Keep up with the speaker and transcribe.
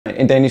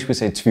In Danish we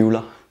say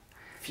tvivler.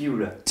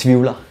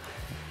 Tvivler.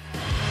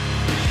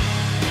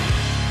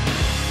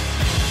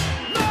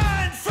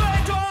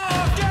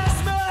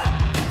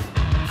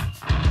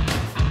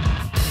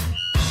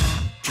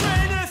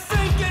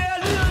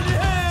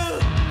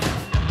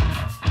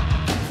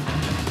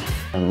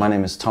 My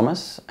name is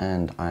Thomas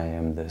and I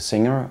am the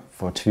singer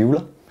for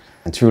Tvivler.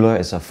 And Tvivler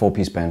is a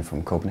four-piece band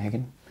from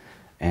Copenhagen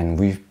and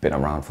we've been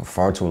around for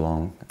far too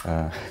long.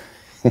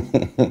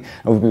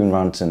 We've been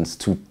around since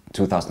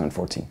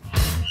 2014.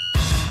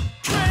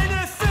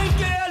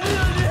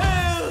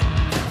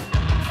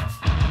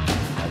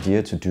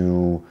 Idea to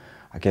do,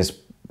 I guess,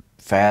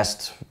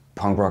 fast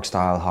punk rock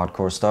style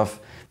hardcore stuff,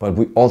 but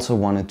we also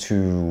wanted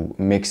to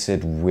mix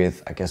it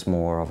with, I guess,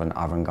 more of an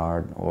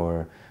avant-garde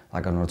or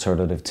like an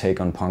alternative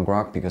take on punk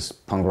rock, because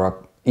punk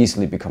rock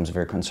easily becomes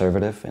very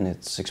conservative in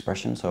its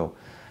expression. So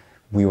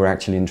we were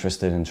actually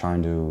interested in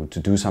trying to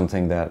do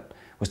something that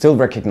was still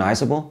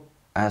recognizable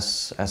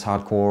as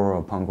hardcore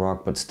or punk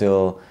rock, but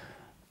still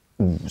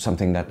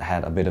something that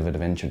had a bit of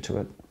adventure to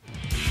it.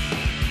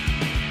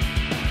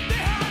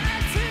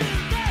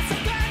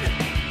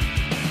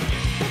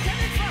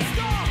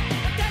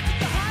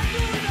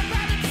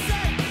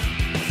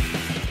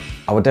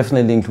 I would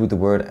definitely include the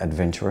word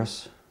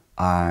adventurous.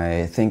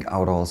 I think I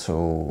would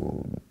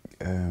also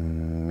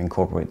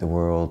incorporate the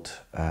word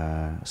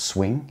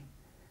swing,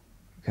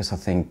 because I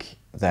think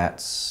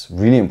that's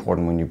really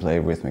important when you play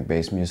rhythmic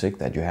bass music,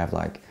 that you have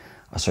like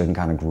a certain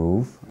kind of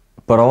groove.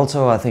 But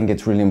also I think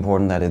it's really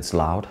important that it's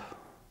loud,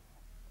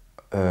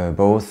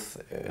 both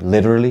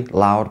literally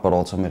loud but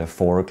also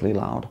metaphorically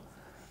loud,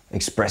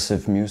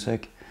 expressive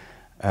music.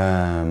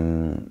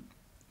 And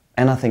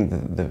I think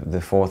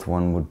the fourth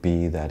one would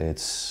be that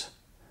it's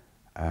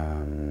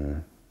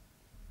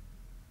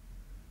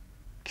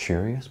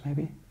curious,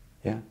 maybe?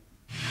 Yeah.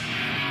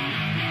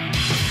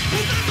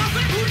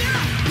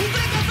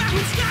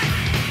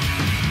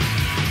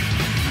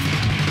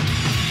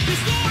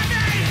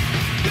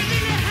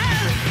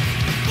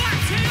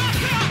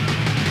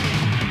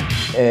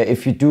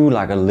 If you do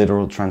like a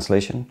literal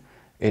translation,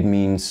 it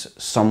means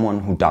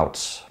someone who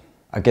doubts.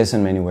 I guess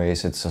in many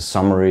ways it's a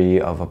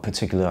summary of a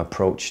particular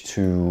approach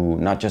to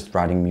not just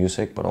writing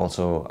music, but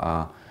also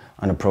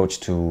an approach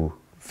to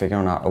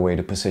figuring out a way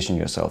to position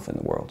yourself in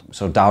the world.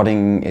 So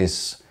doubting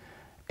is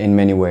in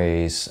many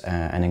ways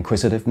an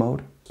inquisitive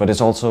mode, but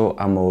it's also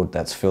a mode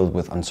that's filled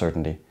with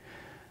uncertainty.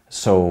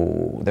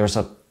 So there's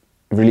a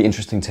really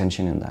interesting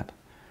tension in that.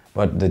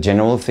 But the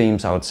general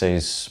themes, I would say,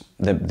 is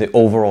the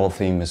overall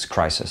theme is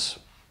crisis.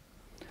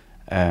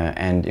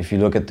 And if you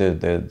look at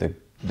the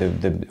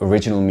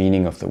original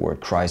meaning of the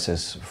word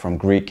crisis from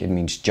Greek, it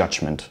means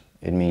judgment,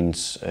 it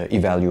means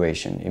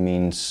evaluation, it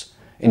means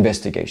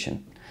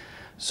investigation.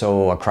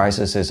 So a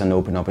crisis is an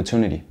open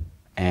opportunity,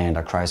 and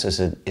a crisis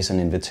is an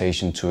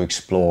invitation to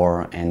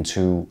explore and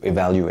to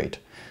evaluate,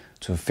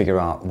 to figure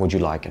out what you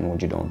like and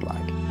what you don't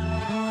like.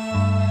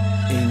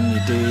 Ingen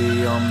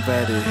idé om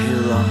hvad det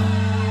hedder,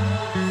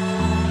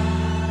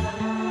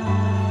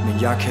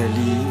 men jeg kan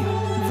lide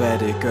hvad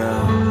det gør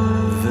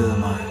ved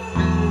mig.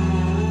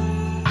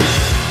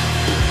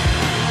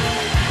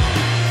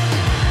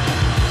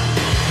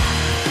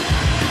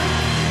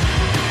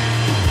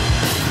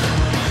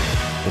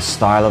 The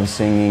style of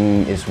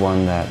singing is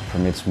one that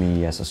permits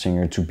me as a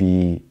singer to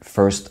be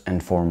first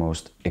and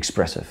foremost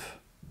expressive.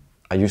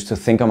 I used to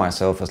think of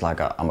myself as like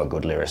I'm a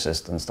good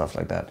lyricist and stuff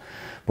like that.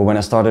 But when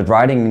I started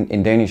writing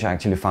in Danish, I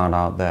actually found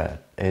out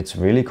that it's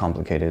really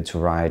complicated to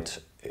write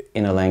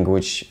in a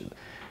language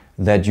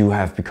that you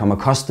have become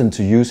accustomed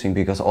to using,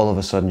 because all of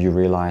a sudden you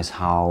realize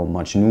how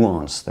much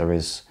nuance there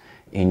is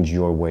in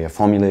your way of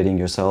formulating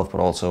yourself,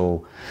 but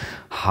also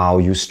how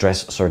you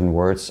stress certain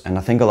words. And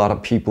I think a lot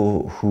of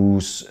people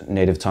whose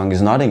native tongue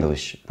is not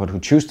English, but who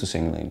choose to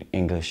sing in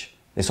English,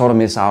 they sort of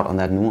miss out on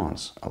that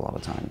nuance a lot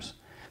of times.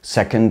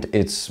 Second,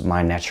 it's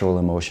my natural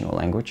emotional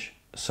language,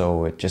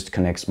 so it just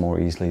connects more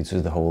easily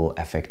to the whole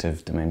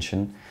affective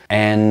dimension.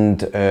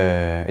 And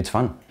it's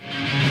fun.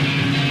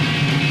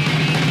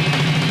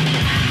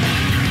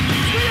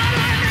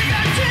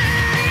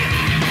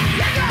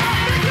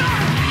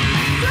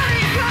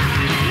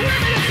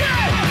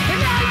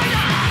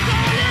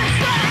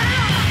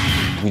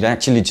 We'd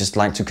actually just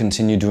like to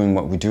continue doing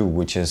what we do,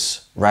 which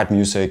is write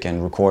music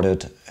and record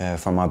it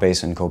from our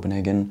base in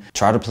Copenhagen.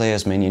 Try to play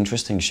as many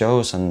interesting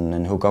shows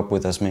and hook up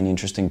with as many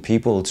interesting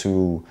people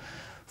to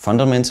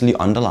fundamentally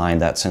underline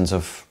that sense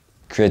of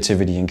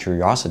creativity and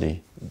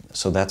curiosity.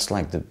 So that's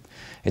like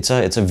it's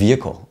a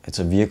vehicle. It's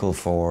a vehicle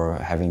for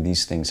having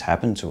these things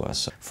happen to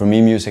us. For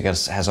me, music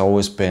has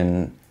always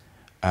been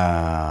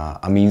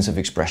a means of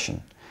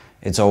expression.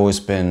 It's always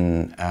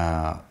been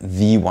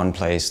the one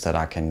place that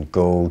I can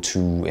go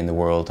to in the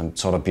world and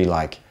sort of be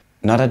like,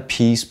 not at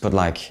peace, but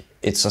like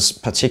it's a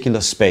particular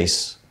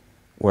space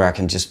where I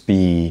can just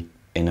be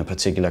in a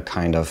particular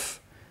kind of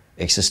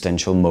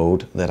existential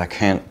mode that I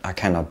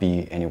cannot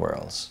be anywhere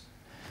else.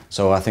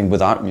 So I think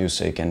without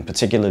music, and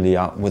particularly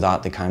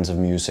without the kinds of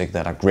music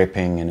that are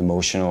gripping and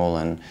emotional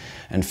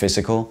and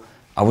physical,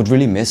 I would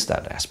really miss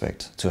that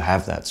aspect, to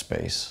have that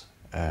space.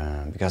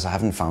 because I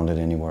haven't found it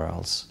anywhere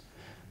else.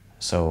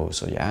 So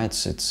yeah,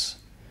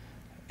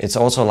 it's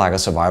also like a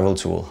survival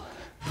tool.